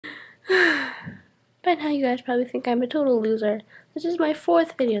By now you guys probably think I'm a total loser. This is my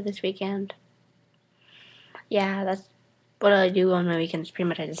 4th video this weekend. Yeah, that's what I do on my weekends. Pretty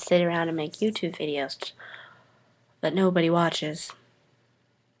much I just sit around and make YouTube videos that nobody watches.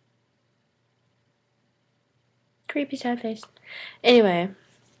 Creepy sad face. Anyway,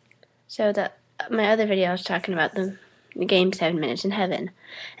 so my other video I was talking about the game 7 Minutes in Heaven.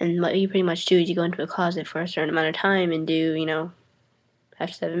 And what you pretty much do is you go into a closet for a certain amount of time and do,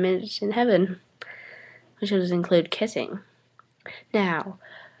 have 7 minutes in heaven. Which does include kissing. Now,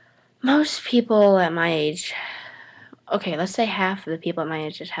 most people at my age, okay, let's say half of the people at my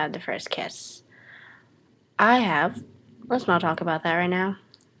age just had the first kiss. I have. Let's not talk about that right now.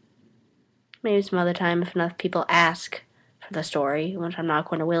 Maybe some other time if enough people ask for the story, which I'm not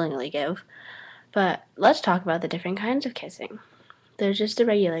going to willingly give. But let's talk about the different kinds of kissing. There's just a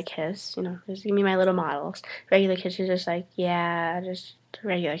regular kiss, just give me my little models. Regular kiss is just like, yeah, just a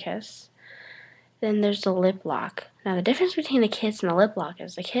regular kiss. Then there's the lip lock. Now the difference between a kiss and a lip lock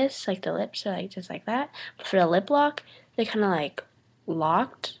is the kiss, like the lips are like just like that. But for the lip lock, they kind of like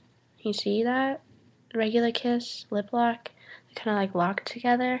locked. You see that? Regular kiss, lip lock, they kind of like locked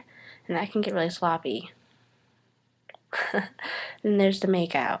together, and that can get really sloppy. Then there's the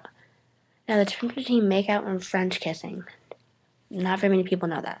make out. Now the difference between make out and French kissing. Not very many people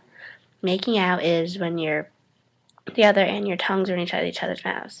know that. Making out is when you're together and your tongues are in each other's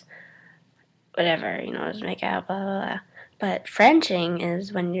mouths. Whatever, just make out, blah, blah, blah. But Frenching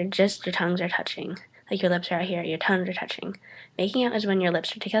is when your tongues are touching. Like your lips are out here, your tongues are touching. Making out is when your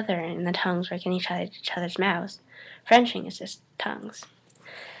lips are together and the tongues are in each other's mouths. Frenching is just tongues.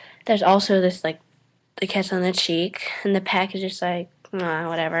 There's also this, like, the kiss on the cheek, and the peck is just like,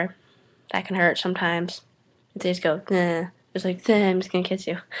 whatever. That can hurt sometimes. If they just go, it's like, I'm just gonna kiss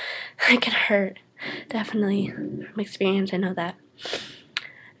you. It can hurt. Definitely. From experience, I know that.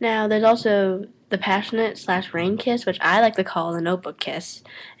 Now, there's also the passionate / rain kiss, which I like to call the notebook kiss.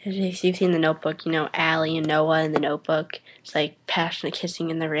 If you've seen the notebook, Allie and Noah in the notebook. It's like passionate kissing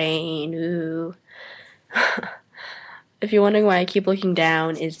in the rain. Ooh. If you're wondering why I keep looking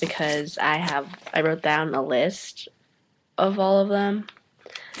down, is because I wrote down a list of all of them.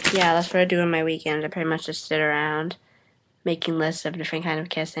 Yeah, that's what I do on my weekends. I pretty much just sit around making lists of different kind of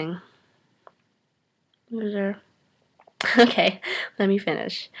kissing. Loser. Okay, let me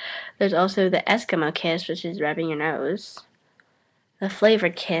finish. There's also the Eskimo kiss, which is rubbing your nose. The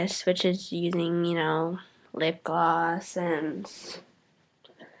flavored kiss, which is using, lip gloss and,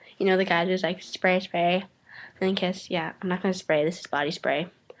 the guy who's like spray, and then kiss. Yeah, I'm not going to spray. This is body spray.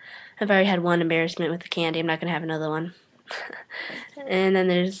 I've already had one embarrassment with the candy. I'm not going to have another one. And then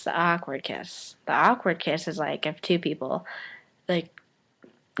there's the awkward kiss. The awkward kiss is like if two people, like,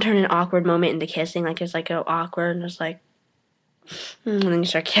 turn an awkward moment into kissing. Like, it's like awkward and it's like, and then you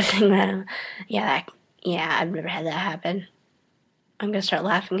start kissing them. Yeah, I've never had that happen. I'm gonna start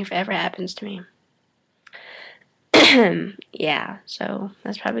laughing if it ever happens to me. Yeah, so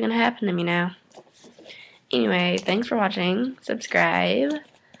that's probably gonna happen to me now. Anyway, thanks for watching. Subscribe.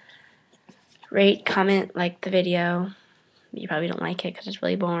 Rate, comment, like the video. You probably don't like it because it's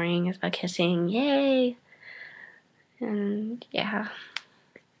really boring. It's about kissing. Yay! And yeah.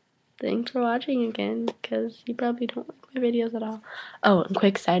 Thanks for watching again, because you probably don't like my videos at all. Oh, and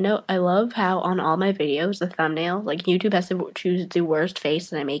quick side note, I love how on all my videos, the thumbnail, like YouTube has to choose the worst face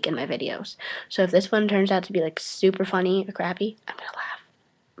that I make in my videos. So if this one turns out to be like super funny or crappy, I'm gonna laugh.